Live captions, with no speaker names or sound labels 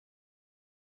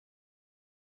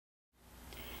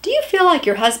feel like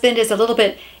your husband is a little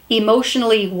bit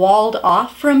emotionally walled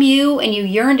off from you and you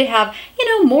yearn to have,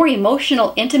 more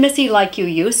emotional intimacy like you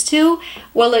used to?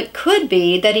 Well, it could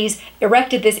be that he's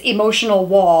erected this emotional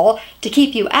wall to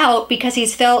keep you out because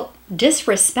he's felt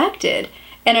disrespected.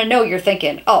 And I know you're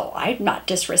thinking, oh, I'm not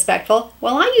disrespectful.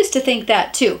 Well, I used to think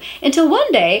that too. Until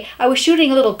one day I was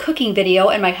shooting a little cooking video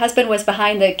and my husband was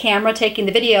behind the camera taking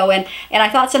the video and I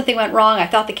thought something went wrong. I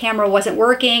thought the camera wasn't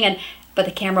working but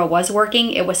the camera was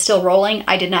working. It was still rolling.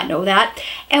 I did not know that.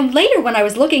 And later when I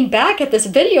was looking back at this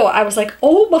video, I was like,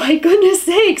 oh my goodness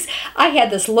sakes. I had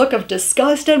this look of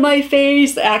disgust on my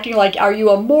face, acting like, are you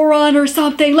a moron or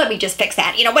something? Let me just fix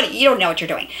that. You don't know what you're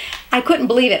doing. I couldn't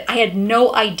believe it. I had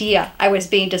no idea I was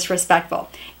being disrespectful.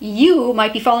 You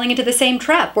might be falling into the same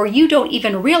trap where you don't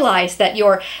even realize that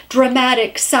your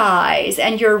dramatic sighs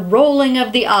and your rolling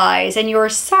of the eyes and your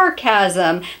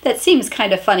sarcasm that seems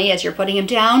kind of funny as you're putting him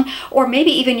down, or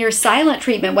maybe even your silent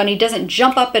treatment when he doesn't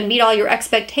jump up and meet all your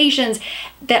expectations,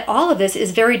 that all of this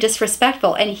is very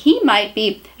disrespectful. And he might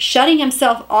be shutting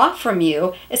himself off from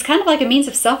you as kind of like a means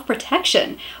of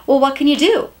self-protection. Well, what can you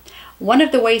do? One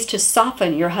of the ways to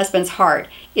soften your husband's heart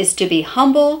is to be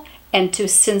humble and to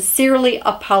sincerely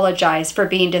apologize for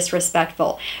being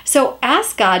disrespectful. So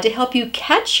ask God to help you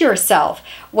catch yourself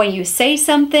when you say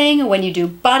something, when you do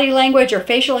body language or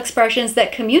facial expressions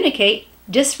that communicate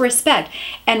disrespect.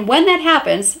 And when that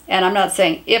happens, and I'm not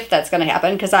saying if that's going to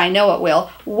happen because I know it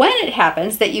will, when it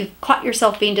happens that you've caught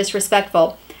yourself being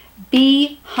disrespectful,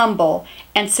 be humble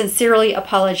and sincerely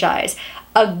apologize.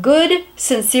 A good,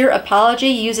 sincere apology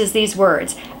uses these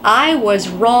words: I was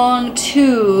wrong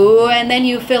too, and then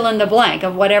you fill in the blank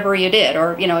of whatever you did,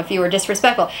 or, if you were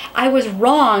disrespectful. I was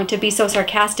wrong to be so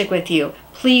sarcastic with you.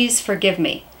 Please forgive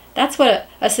me. That's what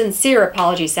a sincere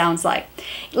apology sounds like.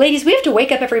 Ladies, we have to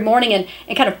wake up every morning and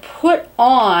kind of put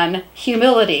on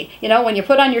humility. When you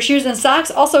put on your shoes and socks,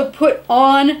 also put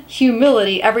on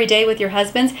humility every day with your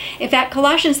husbands. In fact,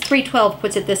 Colossians 3:12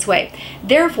 puts it this way: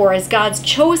 therefore, as God's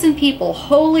chosen people,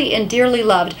 holy and dearly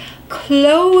loved,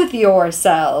 clothe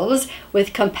yourselves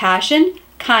with compassion,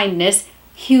 kindness,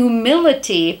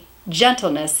 humility,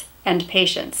 gentleness, and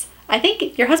patience. I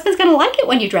think your husband's going to like it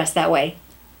when you dress that way.